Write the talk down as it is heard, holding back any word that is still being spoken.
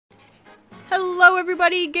Hello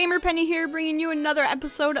everybody, GamerPenny here, bringing you another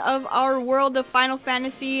episode of our World of Final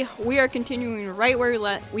Fantasy. We are continuing right where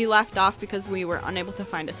we left off because we were unable to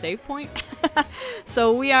find a save point.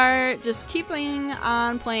 So we are just keeping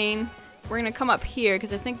on playing. We're gonna come up here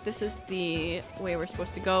because I think this is the way we're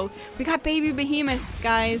supposed to go. We got Baby Behemoth,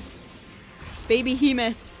 guys. Baby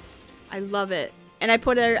Behemoth. I love it. And I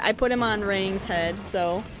put him on Rang's head,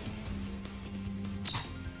 so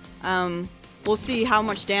we'll see how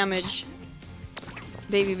much damage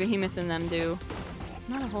Baby Behemoth and them do.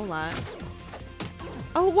 Not a whole lot.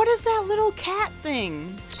 Oh, what is that little cat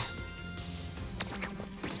thing?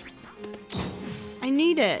 I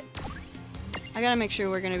need it. I gotta make sure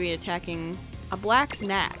we're gonna be attacking a black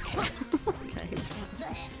knack. Okay.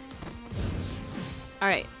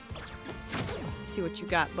 Alright. Let's see what you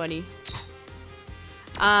got, buddy.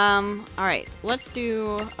 Alright. Let's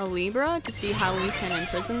do a Libra to see how we can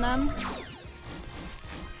imprison them.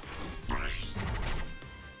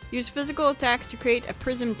 Use physical attacks to create a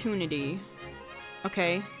prism tunity.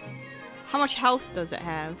 Okay. How much health does it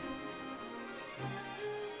have?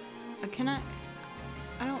 Can I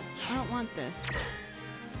don't want this.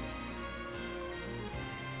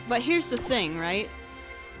 But here's the thing, right?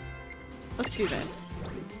 Let's do this.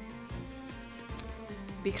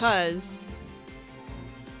 Because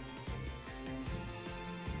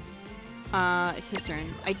it's his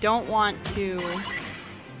turn. I don't want to.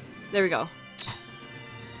 There we go.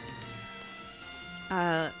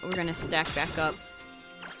 We're gonna stack back up.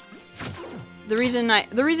 The reason I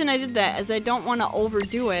did that is I don't want to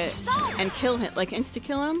overdo it and kill him, like insta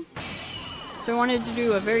kill him. So I wanted to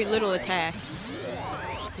do a very little attack.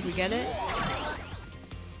 Did you get it?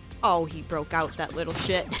 Oh, he broke out that little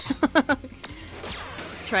shit.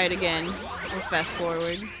 Try it again. We'll fast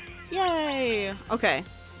forward. Yay! Okay.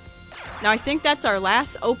 Now I think that's our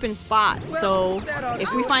last open spot. So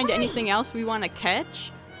if we find anything else we want to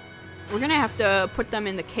catch, we're gonna have to put them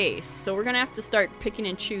in the case. So we're gonna have to start picking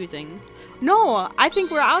and choosing. No, I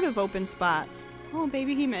think we're out of open spots. Oh,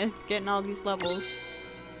 Baby Behemoth getting all these levels.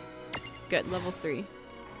 Good, level 3.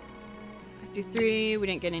 53, we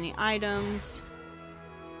didn't get any items.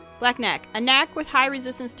 Black Knack. A knack with high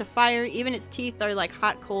resistance to fire. Even its teeth are like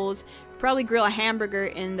hot coals. Probably grill a hamburger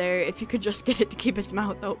in there if you could just get it to keep its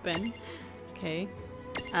mouth open. Okay.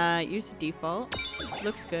 Use the default.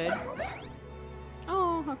 Looks good.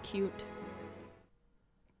 Oh, how cute.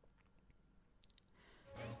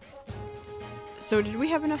 So did we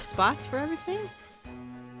have enough spots for everything?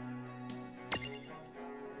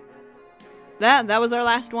 That was our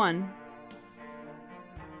last one.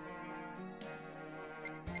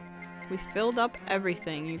 We filled up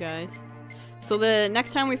everything, you guys. So the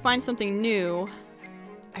next time we find something new,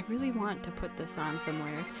 I really want to put this on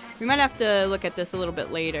somewhere. We might have to look at this a little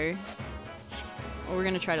bit later. We're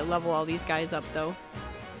gonna try to level all these guys up though.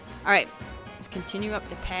 Alright, let's continue up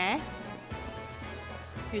the path.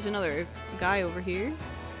 Here's another guy over here.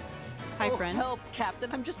 Hi, friend. Help, Captain.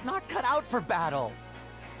 I'm just not cut out for battle.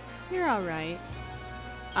 You're alright.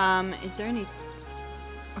 Is there any...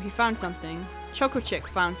 Oh, he found something. Choco Chick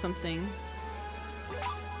found something.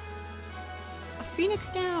 A Phoenix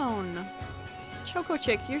down. Choco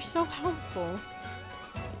Chick, you're so helpful.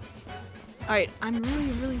 Alright, I'm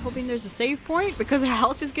really hoping there's a save point because our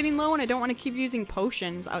health is getting low and I don't want to keep using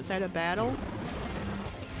potions outside of battle.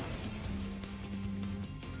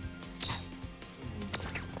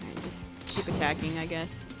 Alright, just keep attacking, I guess.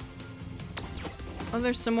 Oh,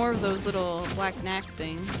 there's some more of those little black knack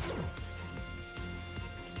things.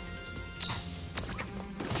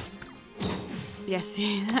 Yes,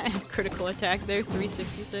 see that critical attack there,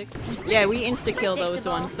 366. Yeah, we insta-kill those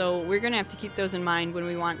ones, so we're gonna have to keep those in mind when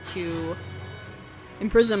we want to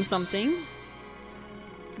imprison something.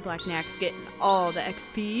 Black Knack's getting all the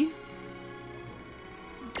XP.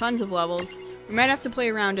 Tons of levels. We might have to play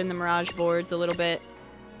around in the Mirage boards a little bit.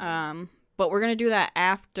 But we're gonna do that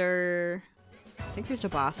after... I think there's a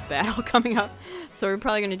boss battle coming up. So we're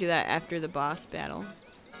probably gonna do that after the boss battle.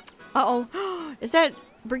 Uh-oh. Is that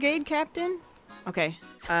Brigade Captain? Okay,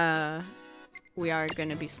 we are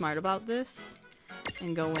gonna be smart about this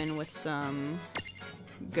and go in with some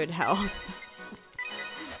good health.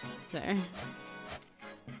 There.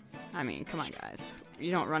 I mean, come on, guys. You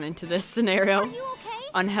don't run into this scenario. Are you okay?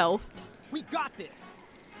 Unhealthed. We got this.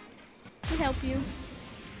 We'll help you,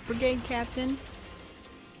 Brigade Captain.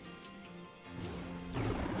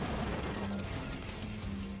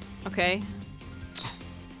 Okay.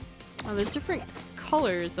 Oh, there's different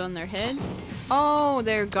colors on their heads. Oh,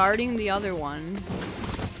 they're guarding the other one.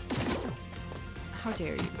 How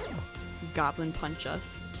dare you goblin punch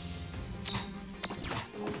us.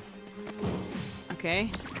 Okay.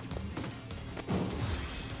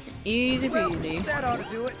 Easy Well, peasy. that ought to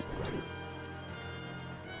do it.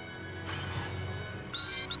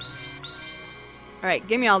 Alright,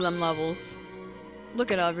 give me all them levels.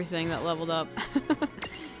 Look at everything that leveled up.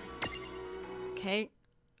 Okay.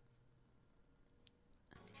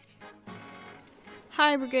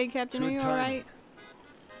 Hi, Brigade Captain. Are Good you timing. alright?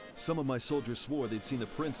 Some of my soldiers swore they'd seen the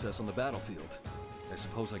princess on the battlefield. I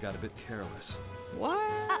suppose I got a bit careless.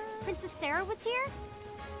 What? Princess Sarah was here?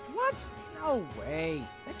 What? No way.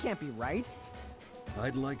 That can't be right.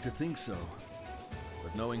 I'd like to think so.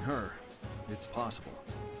 But knowing her, it's possible.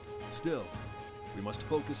 Still, we must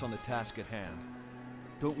focus on the task at hand.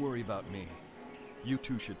 Don't worry about me. You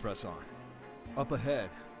two should press on. Up ahead,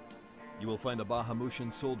 you will find the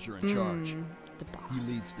Bahamutian soldier in charge. The boss. He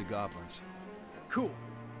leads the goblins. Cool.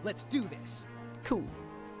 Let's do this. Cool.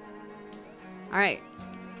 Alright.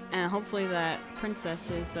 And hopefully that princess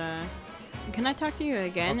is, Can I talk to you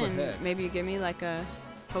again Up and ahead. maybe you give me like a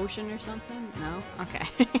potion or something? No? Okay.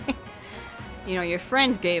 You know, your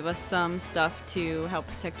friends gave us some stuff to help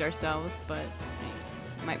protect ourselves, but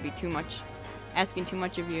it might be too much. Asking too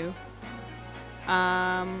much of you.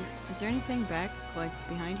 Is there anything back, like,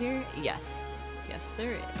 behind here? Yes. Yes,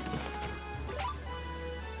 there is.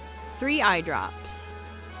 3 eye drops.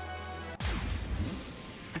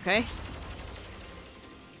 Okay.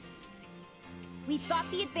 We've got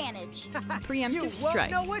the advantage. Preemptive You won't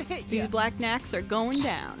strike. know what hit These ya. black knacks are going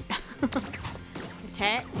down.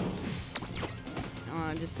 Attack.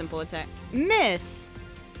 Oh, just simple attack. Miss!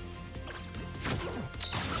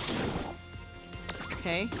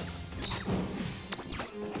 Okay.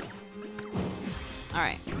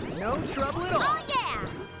 Alright. No trouble at all. Oh yeah!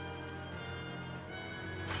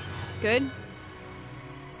 Good.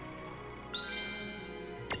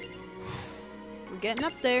 We're getting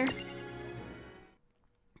up there.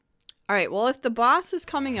 Alright, well, if the boss is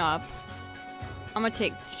coming up, I'm gonna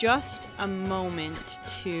take just a moment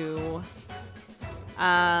to... so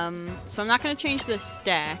I'm not gonna change the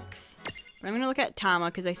stacks, but I'm gonna look at Tama,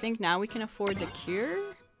 because I think now we can afford the cure?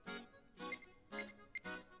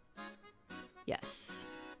 Yes.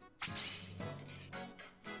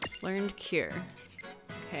 Learned cure.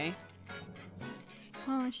 Okay.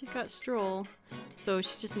 Oh, she's got Stroll. So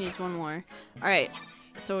she just needs one more. Alright.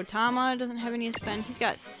 So Tama doesn't have any to spend. He's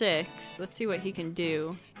got 6. Let's see what he can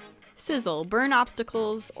do. Sizzle. Burn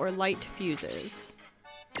obstacles or light fuses.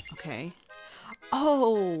 Okay.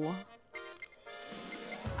 Oh!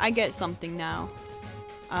 I get something now.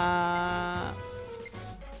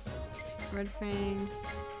 Red Fang.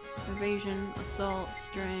 Evasion. Assault.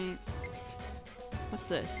 Strength. What's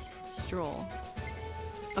this? Stroll.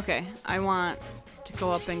 Okay, I want to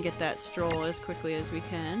go up and get that stroll as quickly as we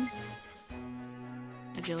can.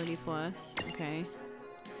 Agility plus. Okay.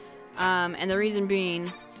 And the reason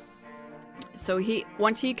being, so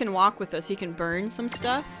once he can walk with us, he can burn some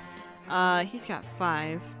stuff. He's got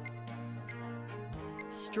 5.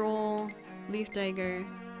 Stroll, leaf dagger,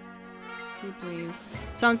 sleep leaves.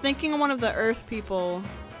 So I'm thinking one of the earth people.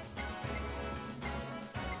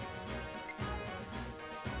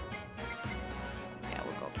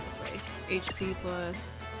 HP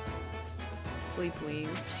plus sleep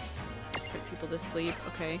leaves. Put people to sleep.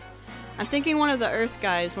 Okay. I'm thinking one of the earth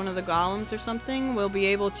guys, one of the golems or something, will be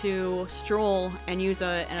able to stroll and use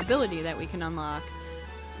an ability that we can unlock.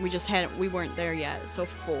 We weren't there yet. So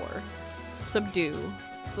 4. Subdue.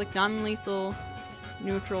 Inflict non-lethal,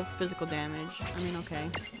 neutral physical damage. I mean, okay,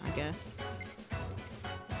 I guess.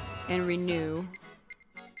 And renew.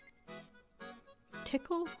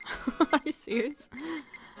 Tickle? Are you serious?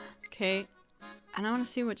 Okay, and I want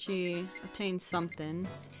to see what she obtained something.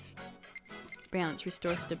 Balance,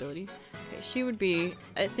 restore stability. Okay, she would be,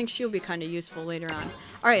 I think she'll be kind of useful later on.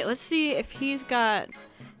 Alright, let's see if he's got,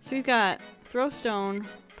 so we've got throw stone,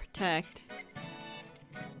 protect,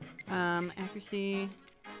 accuracy,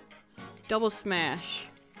 double smash.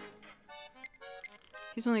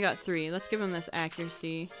 He's only got 3. Let's give him this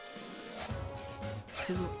accuracy.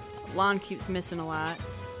 Because Lon keeps missing a lot.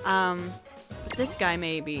 But this guy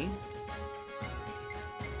maybe.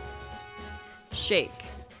 Shake.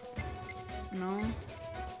 No.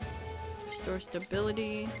 Restore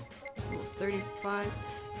stability. Level 35.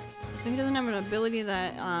 So he doesn't have an ability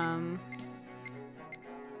that,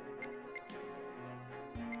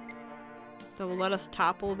 that will let us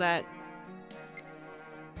topple that.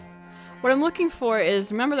 What I'm looking for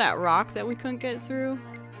is, remember that rock that we couldn't get through?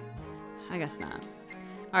 I guess not.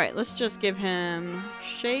 Alright, let's just give him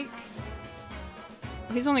shake.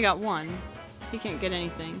 He's only got 1. He can't get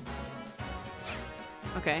anything.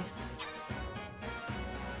 Okay.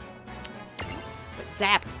 But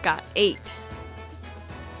Zap's got 8.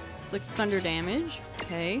 Inflicts thunder damage.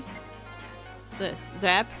 Okay. What's this?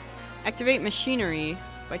 Zap. Activate machinery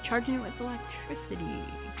by charging it with electricity.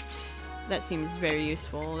 That seems very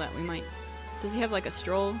useful. That we might... Does he have like a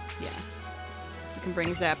stroll? Yeah. We can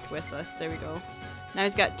bring Zapped with us. There we go. Now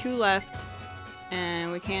he's got 2 left.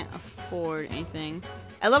 And we can't afford anything.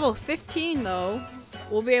 At level 15 though,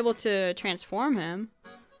 we'll be able to transform him.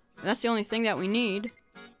 That's the only thing that we need.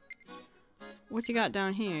 What's he got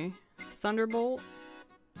down here? Thunderbolt.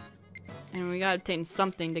 And we gotta obtain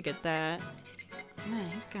something to get that. Man,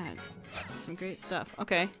 he's got some great stuff.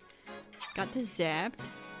 Okay. Got the Zapped.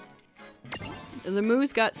 The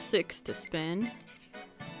Moo's got 6 to spin.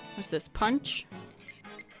 What's this? Punch.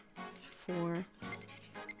 4.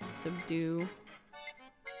 Subdue.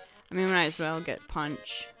 I mean, we might as well get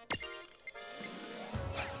Punch.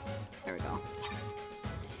 There we go.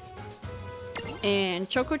 And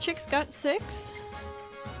Choco Chick's got 6.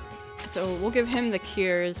 So we'll give him the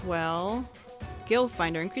Cure as well. Gil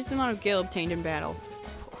Finder. Increase the amount of Gil obtained in battle.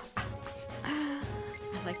 I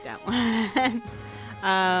like that one.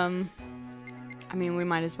 I mean, we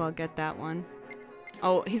might as well get that one.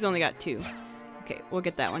 Oh, he's only got 2. Okay, we'll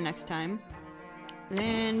get that one next time.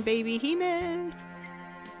 Then Baby Hemoth.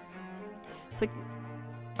 It's like...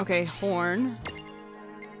 Okay, Horn.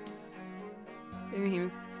 Baby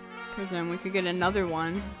Hemoth. Prism. We could get another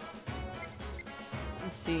one.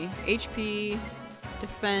 Let's see. HP.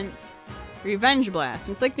 Defense. Revenge Blast.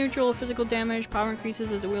 Inflict neutral physical damage. Power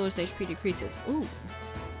increases as the wielders' HP decreases. Ooh.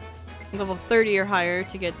 Level 30 or higher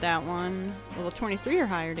to get that one. Level 23 or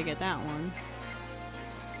higher to get that one.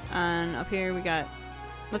 And up here we got...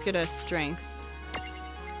 Let's get a Strength.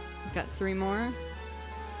 We've got 3 more.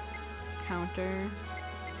 Counter.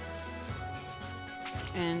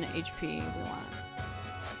 And HP we want.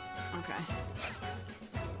 Okay.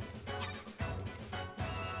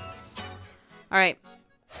 Alright.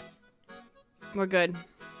 We're good.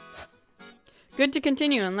 Good to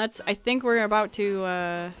continue, and let's... I think we're about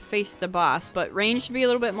to face the boss, but Rain should be a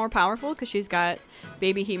little bit more powerful because she's got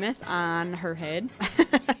Baby Hemoth on her head.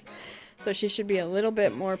 So she should be a little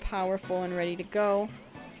bit more powerful and ready to go.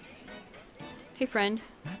 Hey, friend.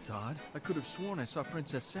 That's odd. I could have sworn I saw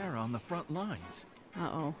Princess Sarah on the front lines.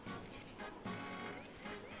 Uh-oh.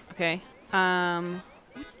 Okay.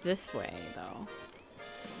 What's this way, though?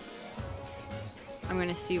 I'm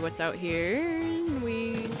gonna see what's out here.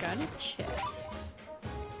 We got a chest.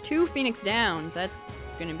 2 Phoenix Downs. That's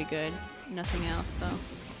gonna be good. Nothing else, though.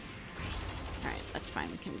 Alright, that's fine.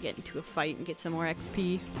 We can get into a fight and get some more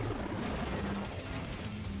XP.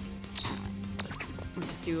 We'll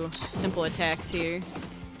just do simple attacks here.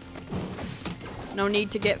 No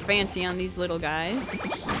need to get fancy on these little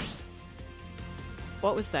guys.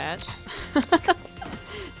 What was that?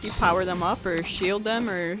 Do you power them up or shield them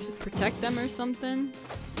or protect them or something?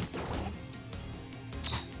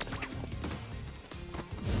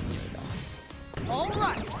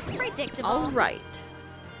 Alright. Predictable. Alright.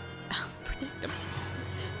 Predictable.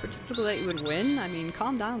 Predictable that you would win? I mean,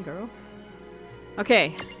 calm down, girl.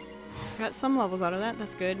 Okay. Got some levels out of that.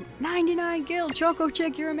 That's good. 99 Gil! Choco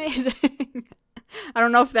Chick, you're amazing! I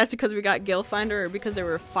don't know if that's because we got Gil Finder or because there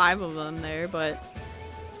were 5 of them there, but...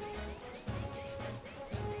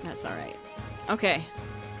 That's alright. Okay.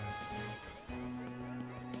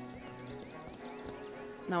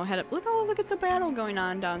 Now head up. Look at the battle going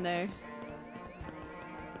on down there.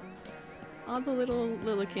 All the little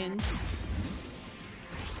Lillykins.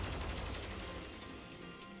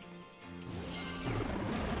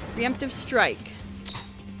 Preemptive Strike.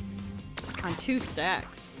 On 2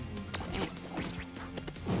 stacks. Dang.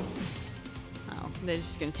 Oh, they're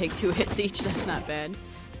just gonna take 2 hits each. That's not bad.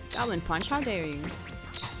 Goblin Punch, how dare you?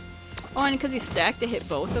 Oh, and because he stacked to hit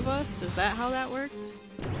both of us? Is that how that worked?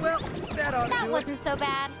 Well, that ought to That do it. wasn't so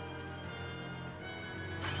bad.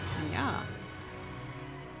 Yeah.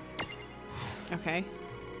 Okay.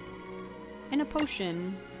 And a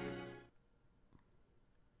potion.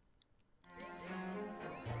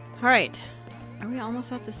 Alright. Are we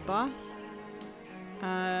almost at this boss?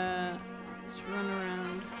 Let's run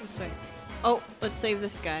around. Let's see. Oh, let's save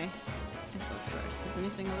this guy. Let's go first. Is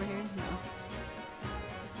anything over here? No.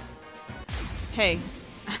 Hey.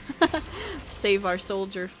 Save our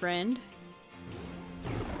soldier friend.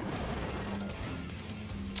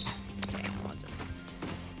 Okay, I'll just...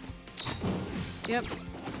 Yep.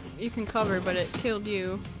 You can cover, but it killed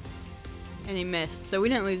you. And he missed. So we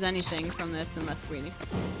didn't lose anything from this unless we... Okay,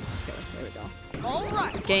 there we go.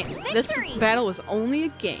 Alright! Game. This Victory! battle was only a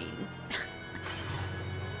game.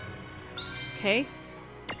 Okay.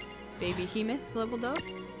 Baby Hemoth leveled up.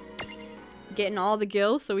 Getting all the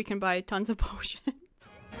gills so we can buy tons of potions.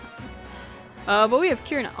 But we have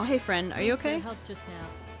Kieran. Oh, hey friend, are you Thanks for your okay? help just now.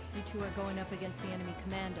 You two are going up against the enemy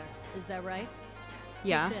commander. Is that right?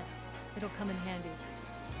 Yeah. Take this. It'll come in handy.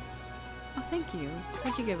 Oh, thank you.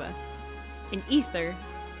 What'd you give us? An ether.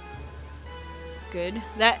 It's good.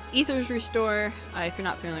 That ethers restore, if you're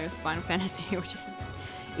not familiar with Final Fantasy, which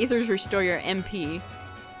ethers restore your MP.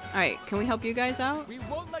 Alright, can we help you guys out? We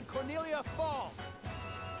won't let Cornelia fall.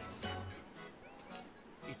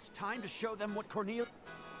 It's time to show them what Cornelia.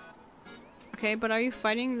 Okay, but are you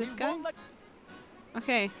fighting this guy? Won't let...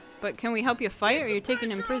 Okay, but can we help you fight or you're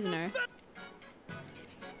taking him prisoner?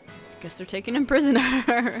 Guess they're taking him prisoner,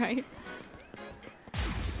 right?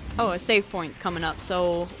 Oh, a save point's coming up,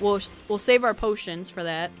 so we'll save our potions for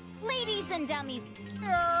that. Ladies and dummies.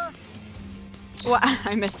 Well,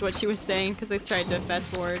 I missed what she was saying because I tried to fast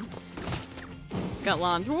forward. It's got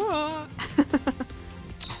lawns. Whoa.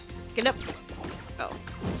 Get up. Oh.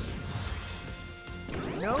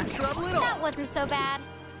 No trouble at all. That wasn't so bad.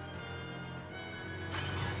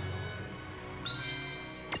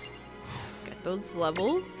 Got those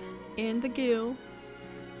levels in the gill.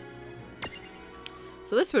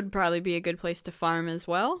 So this would probably be a good place to farm as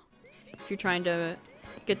well, if you're trying to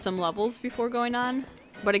get some levels before going on.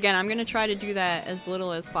 But again, I'm going to try to do that as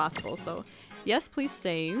little as possible. So yes, please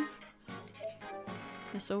save.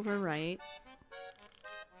 This over right.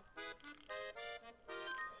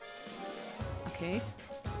 Okay.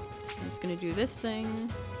 I'm just going to do this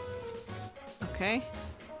thing. Okay.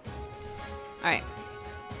 Alright.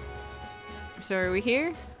 So are we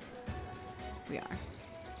here? We are.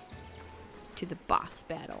 To the boss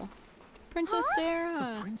battle. Princess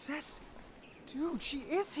Sarah! Princess? Dude, she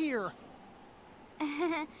is here.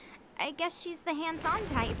 I guess she's the hands-on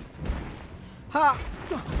type. Ha!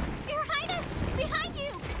 Your Highness! Behind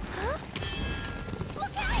you! Huh?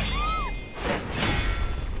 Look out!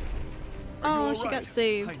 Oh, she got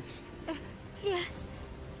saved. Highness. Yes,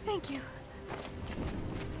 thank you.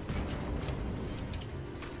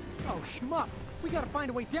 Oh, schmuck. We gotta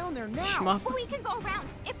find a way down there now. Shmup. We can go around.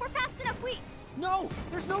 If we're fast enough, we... No,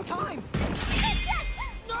 there's no time. Princess!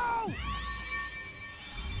 No!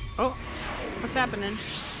 Oh, what's happening?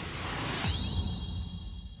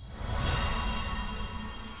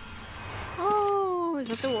 Oh, is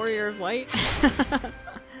that the Warrior of Light?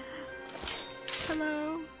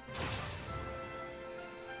 Hello.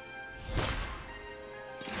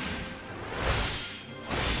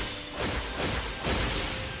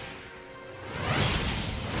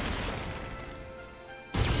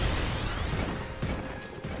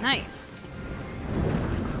 Nice.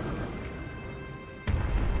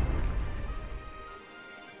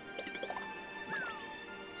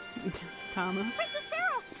 Tama. Princess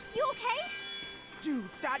Sarah! You okay? Dude,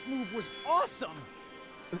 that move was awesome.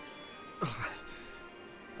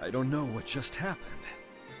 I don't know what just happened.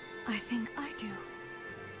 I think I do.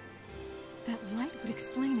 That light would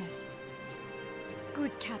explain it.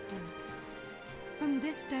 Good Captain. From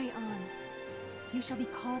this day on, you shall be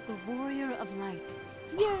called the Warrior of Light.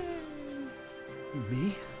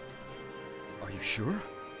 Me? Are you sure?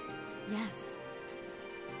 Yes.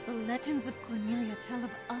 The legends of Cornelia tell of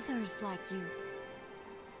others like you.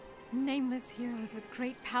 Nameless heroes with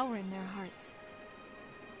great power in their hearts.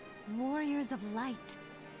 Warriors of Light.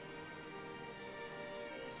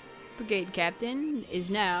 Brigade Captain is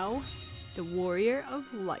now the Warrior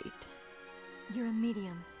of Light. You're a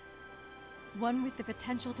medium. One with the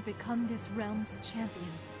potential to become this realm's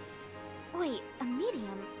champion. Wait, a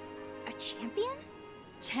medium? A champion?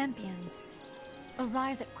 Champions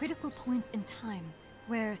arise at critical points in time,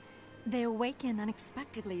 where they awaken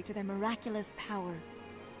unexpectedly to their miraculous power.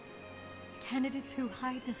 Candidates who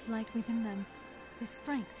hide this light within them, this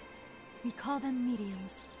strength, we call them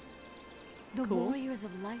mediums. The Cool. Warriors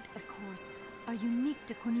of Light, of course, are unique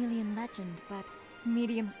to Cornelian legend, but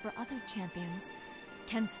mediums for other champions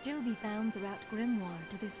can still be found throughout Grimoire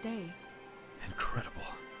to this day. Incredible.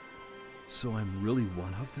 So I'm really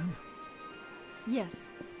one of them?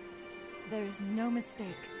 Yes, there is no mistake.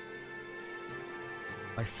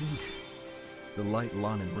 I think the light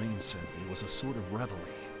Lon and Rain sent me was a sort of reveille.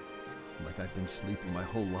 Like I've been sleeping my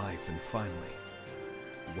whole life and finally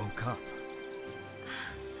woke up.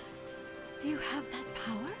 Do you have that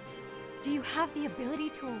power? Do you have the ability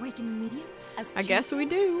to awaken mediums as I guess we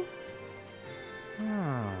champions? do.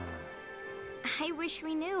 I wish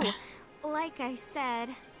we knew. Like I said,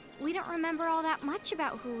 we don't remember all that much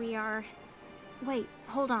about who we are. Wait,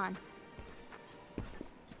 hold on.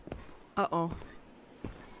 Uh-oh.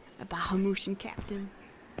 A Bahamutian captain.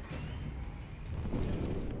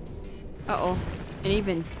 Uh-oh. An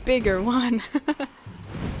even bigger one.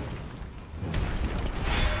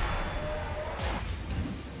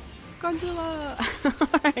 Go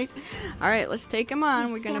Godzilla! Alright, let's take him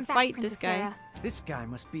on. We're gonna Stand back, fight Princess this guy. Sarah. This guy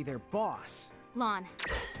must be their boss. Lon,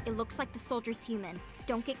 it looks like the soldier's human.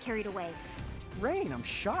 Don't get carried away. Rain, I'm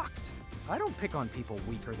shocked. I don't pick on people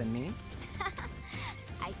weaker than me.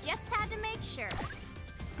 I just had to make sure.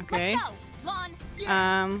 Okay. Let's go, Lon.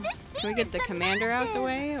 Can we thing get is the the commander out the massive.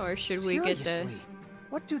 way, or should we get the... Seriously,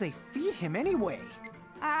 what do they feed him anyway?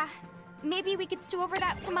 Maybe we could stew over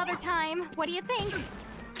that some other time. What do you think?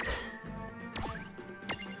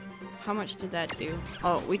 How much did that do?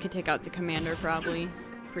 Oh, we could take out the commander probably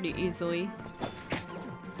pretty easily.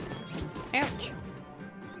 Ouch.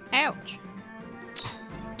 Ouch.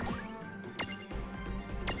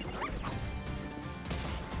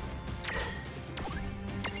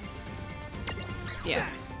 Yeah.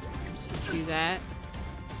 Let's just do that.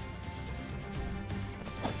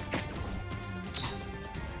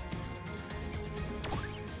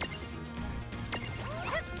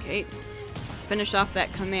 Okay. Finish off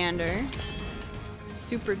that commander.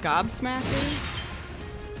 Super gobsmacker.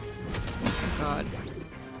 Oh god.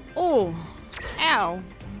 Oh! Ow!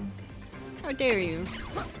 How dare you?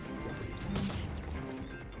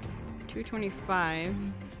 225.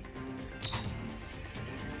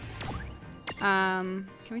 Can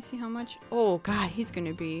we see how much? Oh god, he's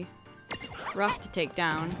gonna be rough to take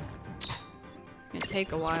down. It's gonna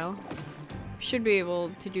take a while. Should be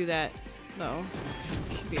able to do that though.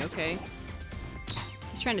 Should be okay.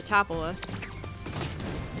 He's trying to topple us.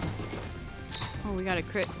 Oh, we got a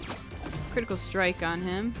critical strike on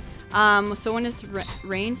him. So when it's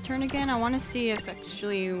Rain's turn again, I want to see if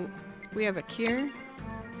actually we have a cure.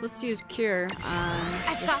 So let's use cure on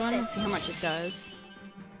this one and see how much it does.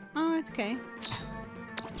 Oh, it's okay.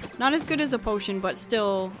 Not as good as a potion, but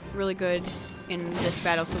still really good in this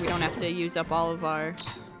battle, so we don't have to use up all of our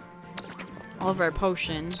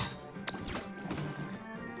potions.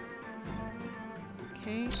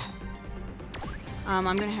 Okay. I'm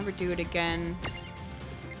gonna have her do it again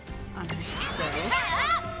on herself.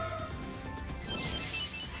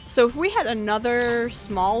 So if we had another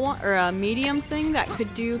small one or a medium thing that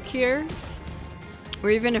could do cure, or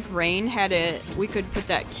even if Rain had it, we could put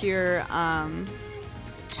that cure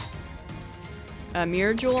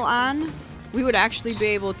mirror jewel on. We would actually be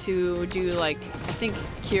able to do like, I think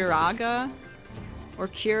Curaga or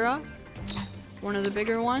Cura, one of the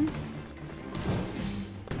bigger ones.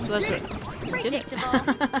 So that's what we did it.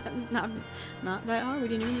 Predictable. Not that hard. We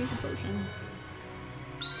didn't even use a potion.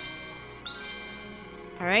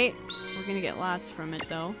 Alright, we're gonna get lots from it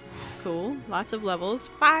though. Cool. Lots of levels.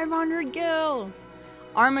 500 gil!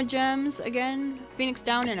 Arma gems again. Phoenix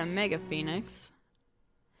down and a Mega Phoenix.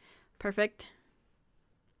 Perfect.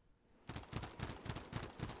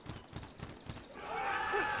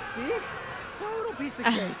 See? Total piece of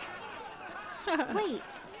cake. Wait,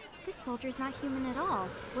 this soldier's not human at all.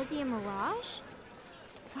 Was he a mirage?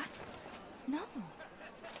 What? No.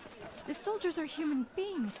 The soldiers are human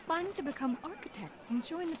beings fighting to become architects and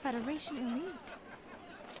join the Federation elite.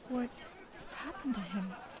 What happened to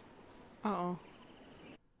him? Uh-oh.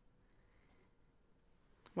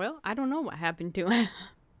 Well, I don't know what happened to him.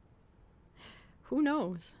 Who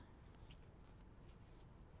knows?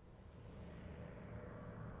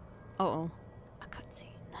 Uh-oh. A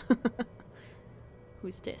cutscene.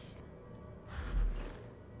 Who's this?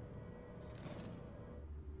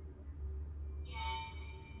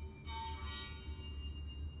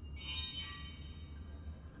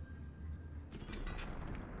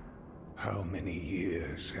 How many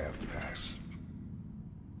years have passed?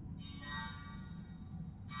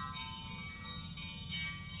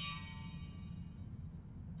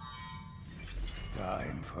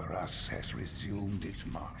 Time for us has resumed its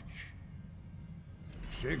march.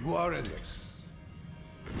 Seguarelis.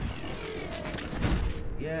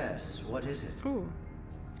 Yes, what is it? Ooh.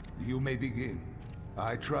 You may begin.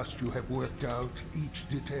 I trust you have worked out each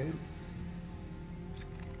detail.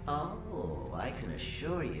 Oh, I can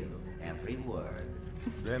assure you, every word.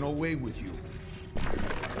 Then away with you.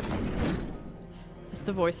 It's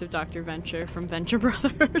the voice of Dr. Venture from Venture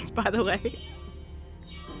Brothers, by the way.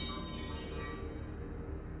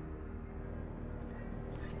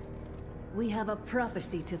 We have a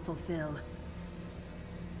prophecy to fulfill.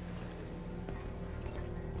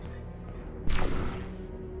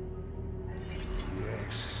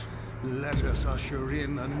 Yes, let us usher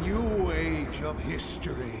in a new age of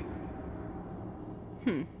history.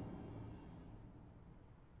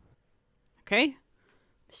 Okay.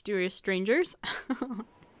 Mysterious strangers.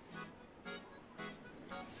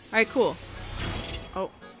 Alright, cool. Oh.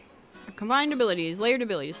 combined abilities, layered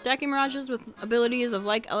abilities. Stacking mirages with abilities of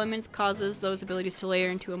like elements causes those abilities to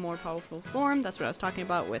layer into a more powerful form. That's what I was talking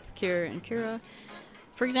about with Kira and Kira.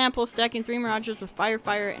 For example, stacking 3 mirages with fire,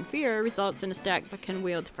 fire, and fear results in a stack that can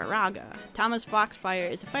wield Faraga. Tama's Foxfire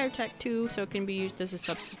is a fire tech too, so it can be used as a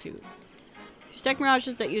substitute. If you stack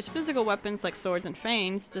mirages that use physical weapons like swords and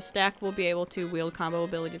fangs, the stack will be able to wield combo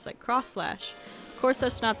abilities like Cross Slash. Of course,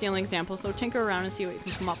 that's not the only example, so tinker around and see what you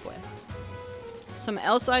can come up with. Some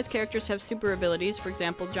L-sized characters have super abilities. For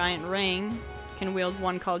example, Giant Rain can wield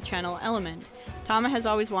one called Channel Element. Tama has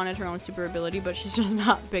always wanted her own super ability, but she's just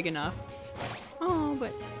not big enough. Oh,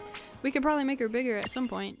 but we could probably make her bigger at some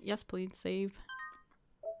point. Yes, please, save.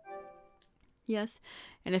 Yes.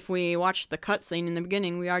 And if we watch the cutscene in the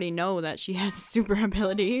beginning, we already know that she has a super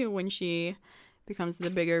ability when she becomes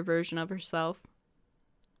the bigger version of herself.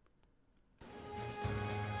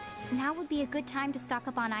 Now would be a good time to stock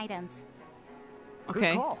up on items.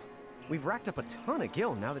 Okay. Good call. We've racked up a ton of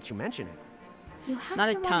gil now that you mention it. You have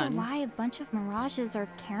Not to a ton. wonder why a bunch of mirages are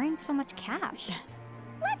carrying so much cash.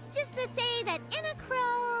 Let's just say that Inna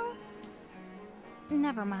Crow...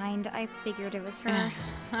 Never mind, I figured it was her.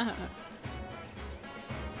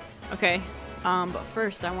 Okay, but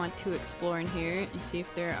first I want to explore in here and see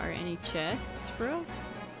if there are any chests for us.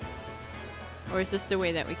 Or is this the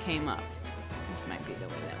way that we came up? This might be the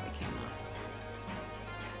way that we came up.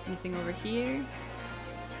 Anything over here?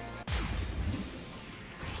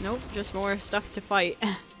 Nope, just more stuff to fight.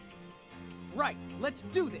 Right, let's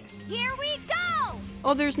do this. Here we go!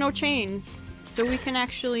 Oh, there's no chains. So we can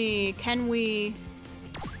actually, can we...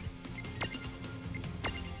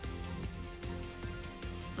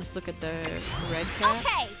 Let's look at the red cat.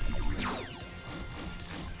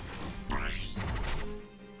 Okay.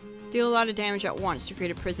 Deal a lot of damage at once to create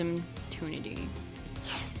a prism tunity.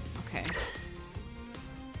 Okay.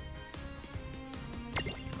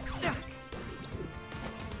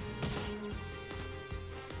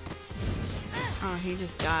 Oh, he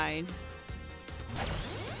just died.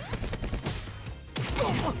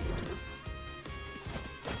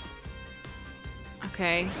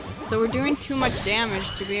 Okay, so we're doing too much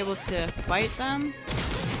damage to be able to fight them.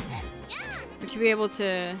 Or to be able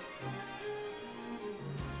to...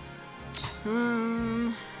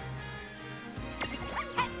 Let's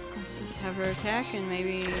just have her attack and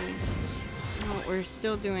maybe... No, we're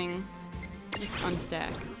still doing... Just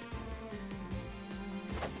unstack.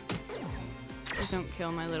 Please don't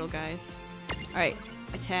kill my little guys. Alright,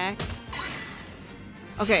 attack.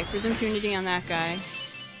 Okay, Prism Tunity on that guy.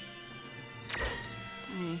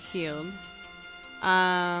 And healed.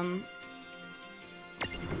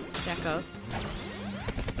 Stack up.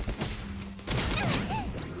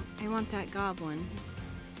 I want that goblin.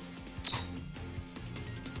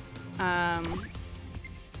 I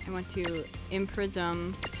want to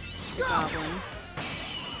imprism the goblin.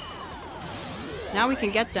 Now we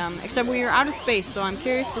can get them, except we are out of space, so I'm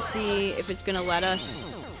curious to see if it's gonna let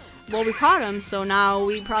us. Well, we caught him, so now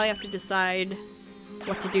we probably have to decide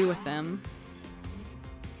what to do with them.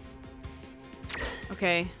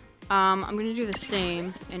 Okay, I'm gonna do the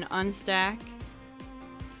same and unstack.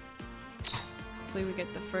 Hopefully we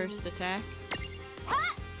get the first attack.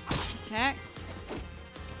 Attack.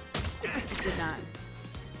 It did not.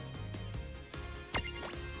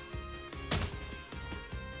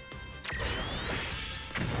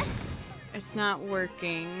 It's not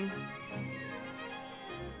working.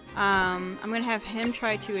 I'm gonna have him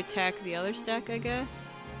try to attack the other stack, I guess.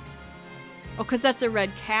 Oh, cause that's a red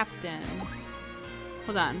captain.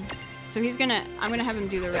 Hold on. So I'm gonna have him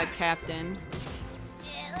do the red captain.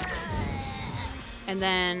 And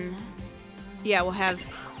then, yeah, we'll have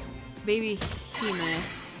baby Hime.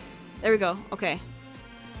 There we go. Okay.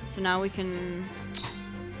 So now we can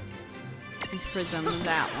imprison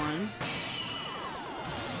that one.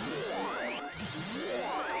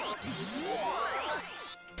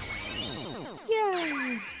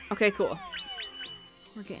 Yay! Okay, cool.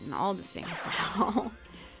 We're getting all the things now.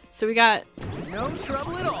 So we got... No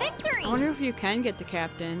trouble at all. Victory! I wonder if you can get the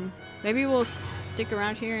captain. Maybe we'll stick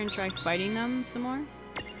around here and try fighting them some more.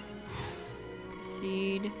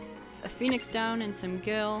 Seed. A phoenix down and some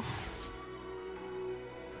gil.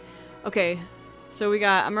 Okay. So we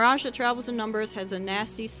got a mirage that travels in numbers, has a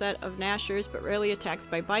nasty set of gnashers, but rarely attacks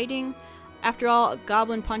by biting. After all,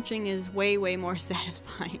 goblin punching is way, way more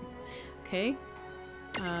satisfying. Okay.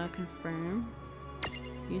 Confirm.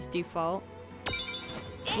 Use default.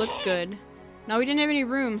 Looks good. Now we didn't have any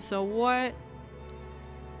room, so what?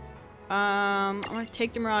 I'm gonna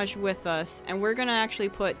take the Mirage with us, and we're gonna actually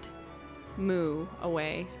put Moo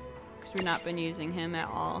away, because we've not been using him at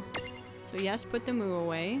all. So yes, put the Moo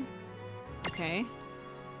away. Okay.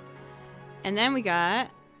 And then we got,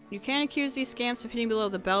 you can't accuse these scamps of hitting below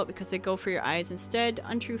the belt because they go for your eyes. Instead,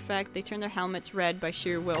 untrue fact, they turn their helmets red by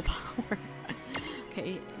sheer willpower.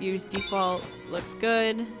 Okay, use default. Looks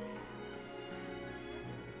good.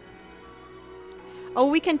 Oh,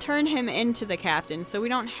 we can turn him into the captain, so we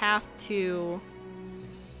don't have to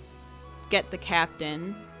get the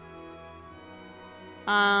captain.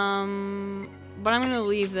 But I'm gonna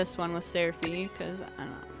leave this one with Seraphy because I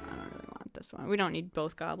don't really want this one. We don't need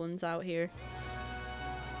both goblins out here.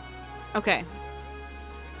 Okay.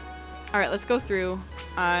 Alright, let's go through.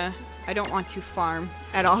 I don't want to farm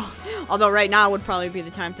at all. Although right now would probably be the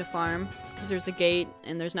time to farm because there's a gate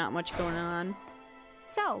and there's not much going on.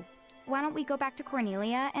 So, why don't we go back to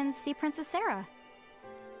Cornelia and see Princess Sarah?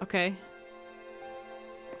 Okay.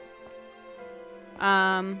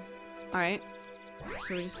 Alright.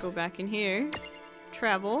 So we just go back in here.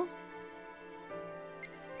 Travel.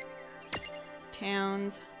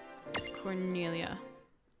 Towns. Cornelia.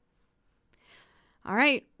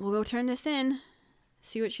 Alright, we'll go turn this in.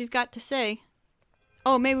 See what she's got to say.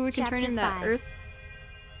 Oh, maybe we can turn in that 5. earth.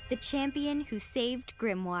 The champion who saved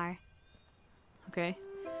Grimoire. Okay.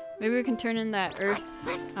 Maybe we can turn in that earth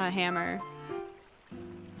hammer.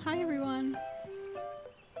 Hi, everyone.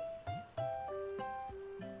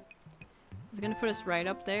 Is it gonna put us right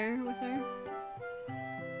up there with her?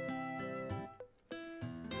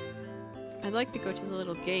 I'd like to go to the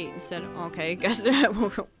little gate instead of... Okay, guess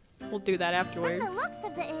we'll do that afterwards. From the looks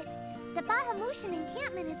of the Bahamutian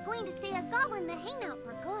encampment is going to stay a goblin the hangout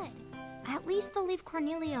for good. At least they'll leave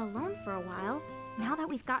Cornelia alone for a while, now that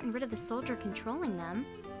we've gotten rid of the soldier controlling them.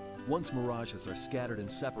 Once mirages are scattered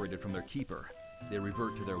and separated from their keeper, they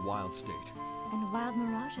revert to their wild state. And wild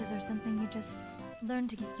mirages are something you just learn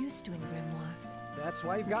to get used to in Grimoire. That's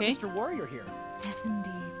why you've got Okay. Mr. Warrior here. Yes,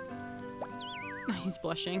 indeed. He's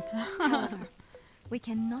blushing. However, we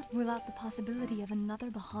cannot rule out the possibility of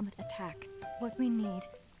another Bahamut attack. What we need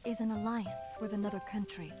is an alliance with another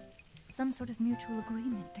country. Some sort of mutual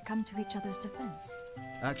agreement to come to each other's defense.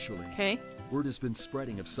 Actually, word has been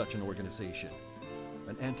spreading of such an organization.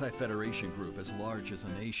 An anti-federation group as large as a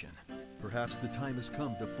nation. Perhaps the time has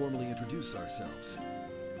come to formally introduce ourselves.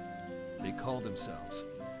 They call themselves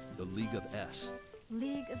the League of S.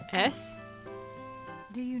 League of S?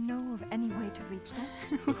 Do you know of any way to reach them?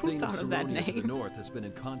 The thing of Saronia to the north has been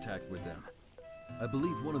in contact with them. I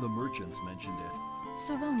believe one of the merchants mentioned it.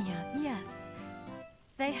 Saronia, yes.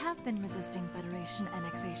 They have been resisting Federation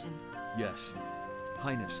annexation. Yes.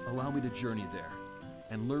 Highness, allow me to journey there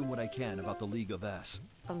and learn what I can about the League of S.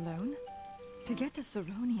 Alone? To get to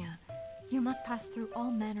Saronia, you must pass through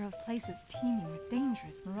all manner of places teeming with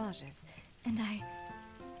dangerous mirages. And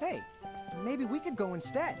Hey, maybe we could go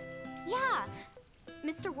instead. Yeah!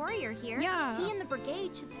 Mr. Warrior here. Yeah. He and the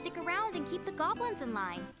brigade should stick around and keep the goblins in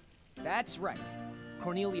line. That's right.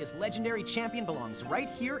 Cornelia's legendary champion belongs right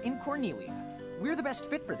here in Cornelia. We're the best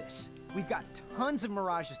fit for this. We've got tons of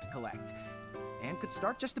mirages to collect, and could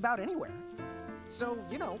start just about anywhere. So,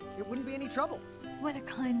 you know, it wouldn't be any trouble. what a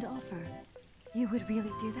kind offer. You would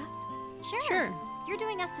really do that? Sure. You're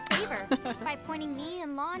doing us a favor by pointing me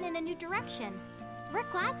and Lon in a new direction. We're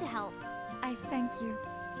glad to help. I thank you.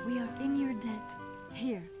 We are in your debt.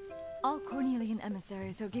 Here, all Cornelian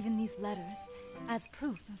emissaries are given these letters as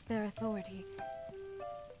proof of their authority.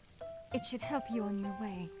 It should help you on your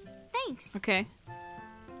way. Thanks. Okay.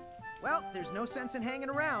 Well, there's no sense in hanging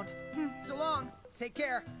around. So long. Take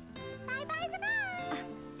care. Bye-bye,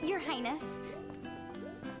 goodbye. Your Highness.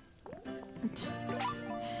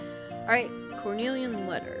 Alright, Cornelian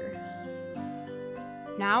letter.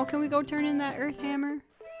 Now can we go turn in that earth hammer?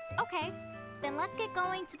 Okay, then let's get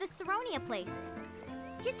going to the Saronia place.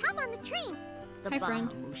 Just hop on the train. Hi, friend.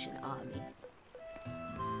 Bahamutian army.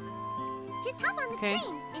 Just hop on the Okay.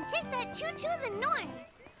 train and take that choo-choo to the north.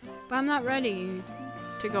 But I'm not ready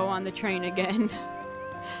to go on the train again.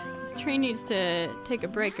 This train needs to take a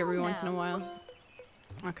break every once in a while.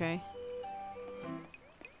 Okay.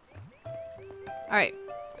 Alright,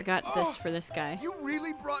 I got this for this guy. You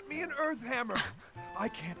really brought me an earth hammer. I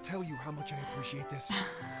can't tell you how much I appreciate this.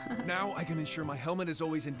 Now I can ensure my helmet is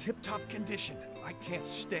always in tip-top condition. I can't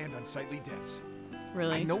stand unsightly deaths.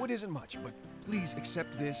 Really? I know it isn't much, but please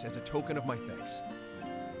accept this as a token of my thanks.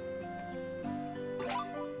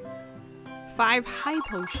 5 high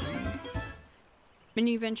potions.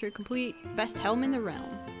 Mini adventure complete. Best helm in the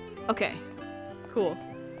realm. Okay. Cool.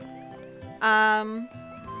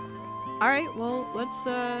 Alright, well, let's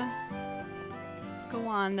go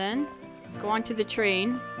on then. Go on to the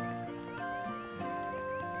train.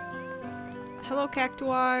 Hello,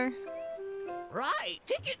 Cactuar. Right,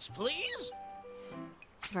 tickets, please.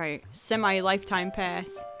 Right, semi-lifetime pass.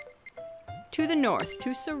 To the north, to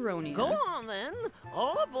Saronia. Go on then.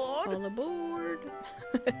 All aboard. All aboard.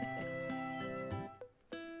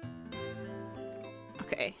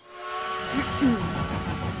 Okay.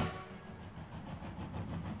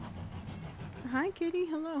 Hi, kitty.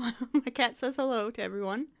 Hello. My cat says hello to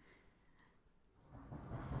everyone.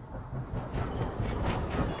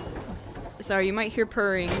 Sorry, you might hear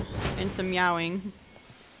purring and some meowing.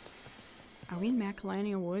 Are we in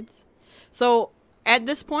Macalania Woods? So, at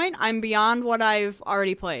this point, I'm beyond what I've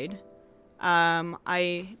already played.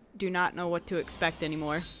 I do not know what to expect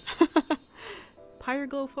anymore.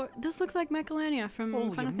 Pyroglow for this looks like Macalania from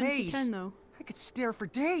Final Fantasy X, though. I could stare for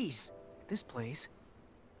days at this place.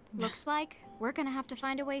 Looks like we're gonna have to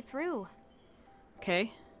find a way through.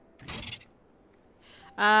 Okay.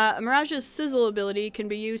 Mirage's sizzle ability can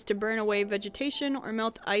be used to burn away vegetation or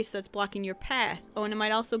melt ice that's blocking your path. Oh, and it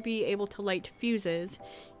might also be able to light fuses.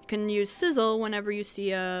 You can use sizzle whenever you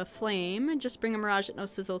see a flame, and just bring a Mirage that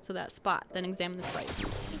knows sizzle to that spot, then examine the site.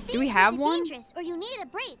 Do we have one? Dangerous or you need a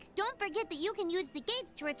break. Don't forget that you can use the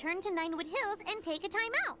gates to return to Ninewood Hills and take a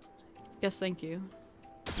time out. Yes, thank you.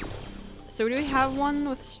 So do we have one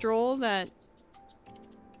with Stroll that...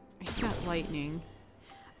 He's got lightning.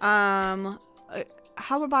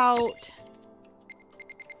 How about...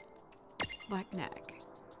 Black Neck?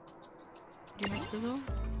 Do you have Sizzle?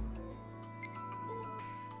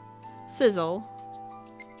 Sizzle.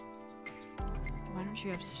 Why don't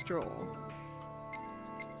you have Stroll?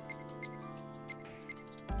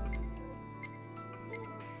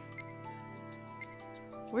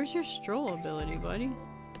 Where's your Stroll ability, buddy?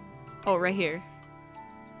 Oh, right here.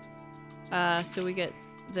 So we get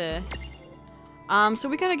this. So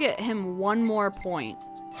we gotta get him one more point.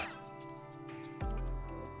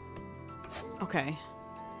 Okay.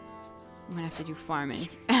 I'm gonna have to do farming.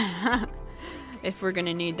 If we're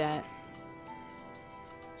gonna need that.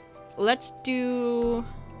 Let's do...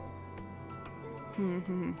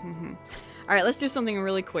 Alright, let's do something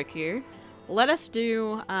really quick here. Let us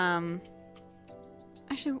do,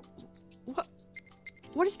 Actually,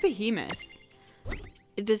 what is Behemoth?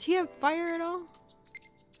 Does he have fire at all?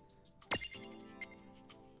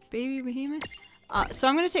 Baby Behemoth? So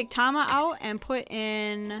I'm gonna take Tama out and put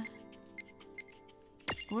in...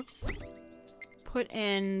 Whoops. Put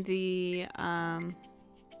in the,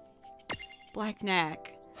 Black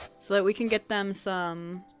Neck. So that we can get them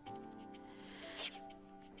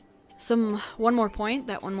one more point,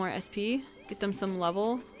 that one more SP. Get them some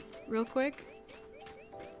level real quick.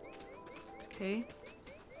 Okay.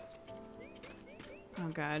 Oh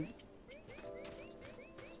god.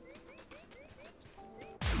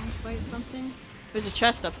 Can I fight something? There's a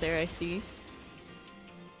chest up there, I see.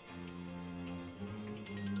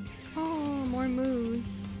 Oh, more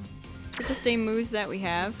moves. Is it the same moves that we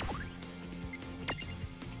have?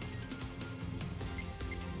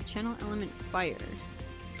 Channel element fire.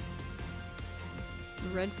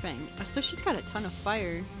 Red Fang. Oh, so she's got a ton of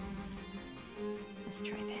fire. Let's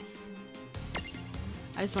try this.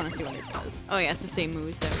 I just want to see what it does. Oh yeah, it's the same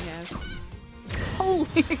moves that we have.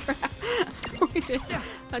 Holy crap! We did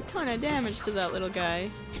a ton of damage to that little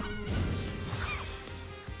guy.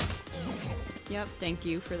 Yep, thank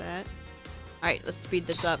you for that. Alright, let's speed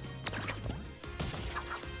this up.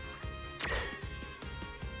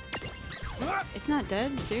 It's not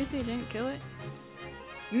dead? Seriously, I didn't kill it?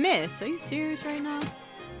 Miss? Are you serious right now?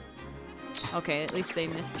 Okay, at least they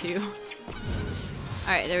missed too.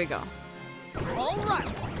 Alright, there we go. Alright,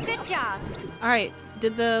 good job. Alright,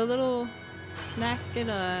 did the little snack get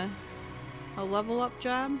a level up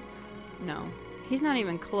job? No. He's not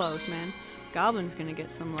even close, man. Goblin's gonna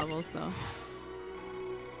get some levels though.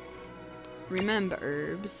 Remember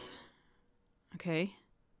herbs. Okay.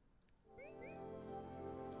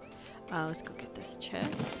 Let's go get this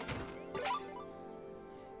chest.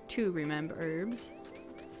 2 remember herbs.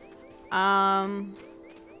 Alright.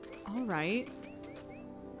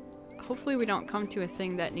 Hopefully we don't come to a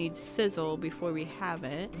thing that needs sizzle before we have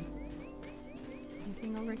it.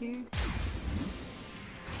 Anything over here?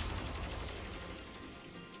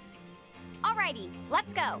 Alrighty,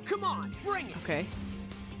 let's go. Come on, bring it. Okay.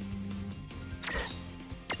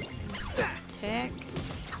 Attack.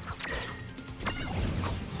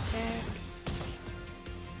 Attack.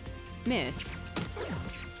 Miss.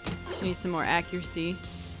 She needs some more accuracy.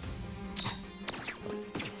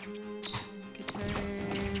 Get her.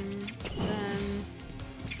 Them.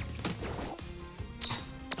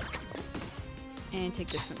 And take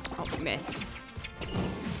this one. Oh, miss.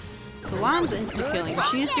 Salam's insta-killing.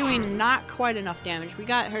 She's doing not quite enough damage. We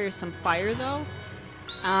got her some fire, though.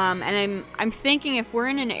 And I'm thinking if we're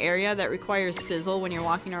in an area that requires sizzle when you're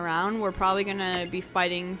walking around, we're probably gonna be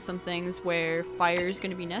fighting some things where fire is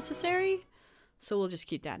gonna be necessary. So we'll just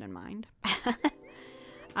keep that in mind.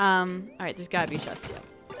 Alright, there's gotta be a chest here.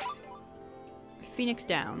 Phoenix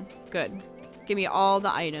down. Good. Give me all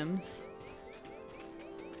the items.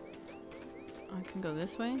 I can go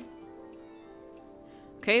this way.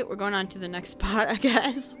 Okay, we're going on to the next spot, I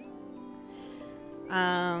guess.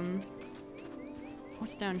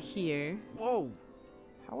 What's down here? Whoa!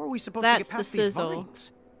 How are we supposed to get past these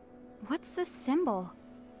vines? What's the symbol?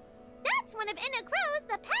 That's one of Inna Crow's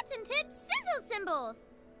the patented sizzle symbols.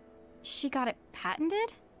 She got it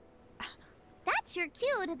patented? That's your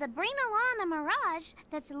cue to the bring along a mirage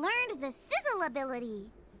that's learned the sizzle ability.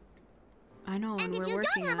 I know, and we're working on it. And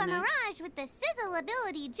if you don't have a mirage with the sizzle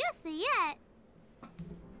ability just yet,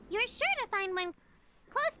 you're sure to find one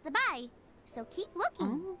close by. So keep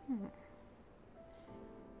looking. Oh.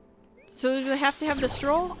 So do they have to have the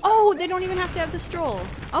stroll? Oh, they don't even have to have the stroll.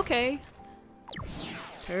 Okay.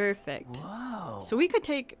 Perfect. Whoa. So we could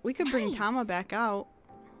bring Tama back out.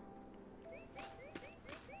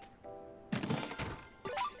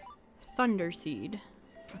 Thunder Seed.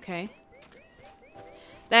 Okay.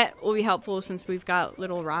 That will be helpful since we've got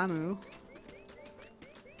little Ramu.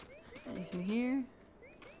 Anything here?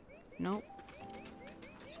 Nope.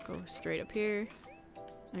 Just go straight up here.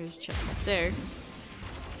 There's a chest up there.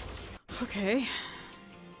 Okay.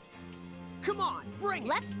 Come on, bring it.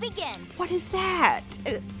 Let's begin. What is that?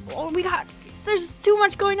 Oh, there's too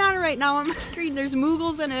much going on right now on my screen. There's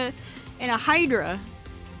Moogles and a Hydra.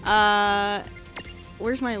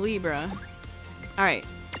 Where's my Libra? Alright,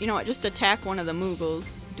 you know what? Just attack one of the Moogles.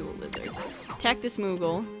 Dual Lizard. Attack this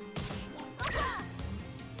Moogle.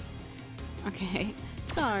 Okay.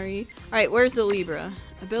 Sorry. Alright, where's the Libra?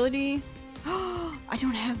 Ability? I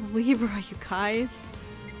don't have Libra, you guys.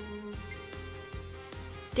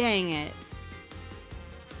 Dang it.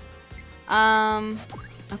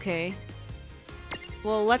 Okay.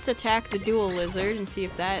 Well, let's attack the Dual Lizard and see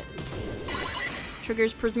if that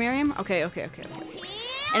triggers Prismarium. Okay.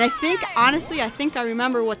 And I think, honestly, I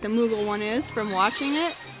remember what the Moogle one is from watching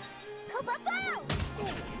it.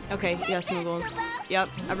 Okay, yes, Moogles. Yep,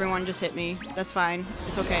 everyone just hit me. That's fine.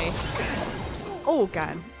 It's okay. Oh,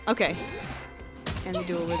 God. Okay. And the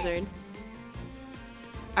Dual Lizard.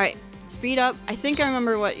 Alright, speed up. I think I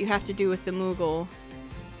remember what you have to do with the Moogle.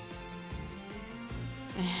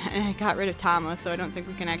 And I got rid of Tama, so I don't think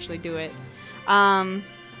we can actually do it.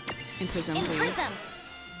 Imprison, please.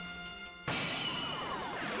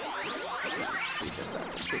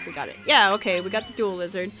 See if we got it. Yeah, okay, we got the Dual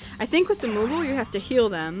Lizard. I think with the Moogle, you have to heal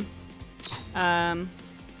them. But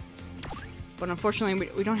unfortunately,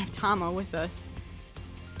 we don't have Tama with us.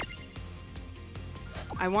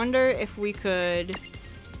 I wonder if we could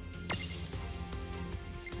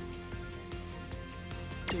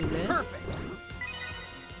do this. Perfect.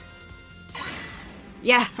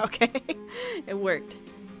 Yeah, okay. It worked.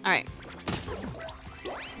 Alright.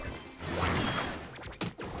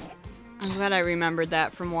 I'm glad I remembered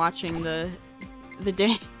that from watching the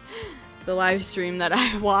live stream that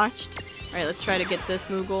I watched. Alright, let's try to get this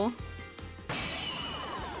Moogle.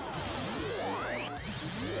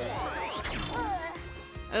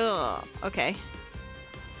 Ugh, okay.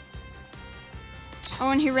 Oh,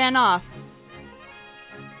 and he ran off.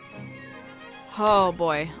 Oh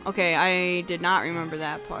boy. Okay, I did not remember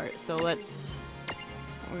that part. So we're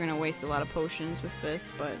gonna waste a lot of potions with this,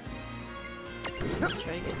 but let's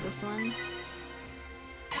try to get this one.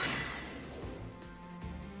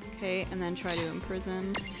 Okay, and then try to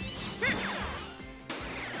imprison.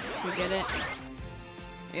 We get it.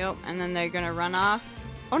 Yep, and then they're gonna run off.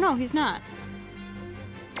 Oh no, he's not.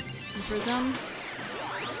 Imprison.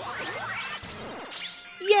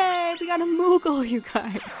 Yay! We got a Moogle, you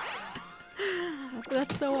guys!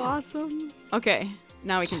 That's so awesome. Okay,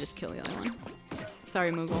 now we can just kill the other one. Sorry,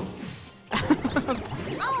 Moogle.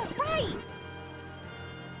 All right.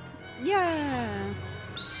 Yeah.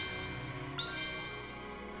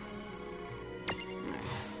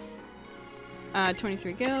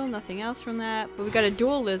 23 gil, nothing else from that. But we got a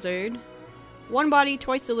Dual Lizard. One body,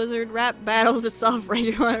 twice the lizard. Rat battles itself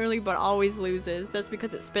regularly, but always loses. That's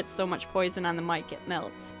because it spits so much poison on the mic, it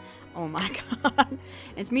melts. Oh my god.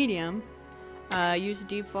 It's medium. Use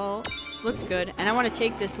default. Looks good. And I want to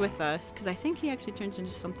take this with us, because I think he actually turns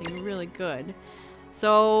into something really good.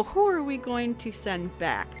 So, who are we going to send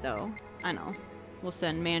back, though? I know. We'll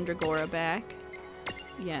send Mandragora back.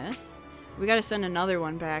 Yes. We gotta send another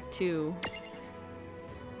one back, too.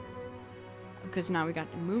 because now we got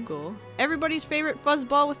the Moogle. Everybody's favorite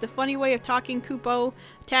fuzzball with the funny way of talking Kupo.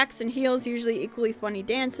 Attacks and heals, usually equally funny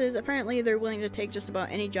dances. Apparently they're willing to take just about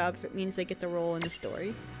any job if it means they get the role in the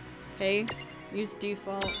story. Okay, use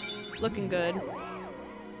default. Looking good.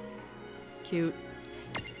 Cute.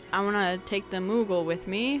 I want to take the Moogle with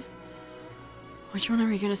me. Which one are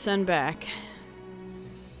we going to send back?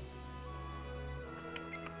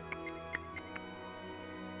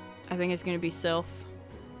 I think it's going to be Sylph.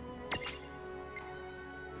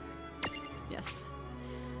 Yes.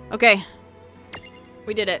 Okay.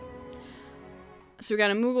 We did it. So we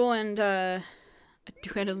got a Moogle and a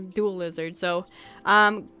dual lizard. So,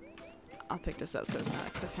 I'll pick this up so it's not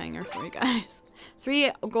a cliffhanger for you guys.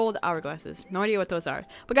 3 gold hourglasses. No idea what those are.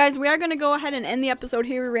 But guys, we are going to go ahead and end the episode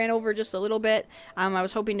here. We ran over just a little bit. I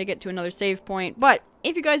was hoping to get to another save point. But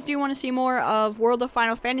if you guys do want to see more of World of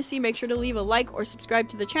Final Fantasy, make sure to leave a like or subscribe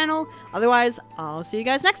to the channel. Otherwise, I'll see you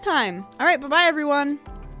guys next time. Alright, bye-bye everyone.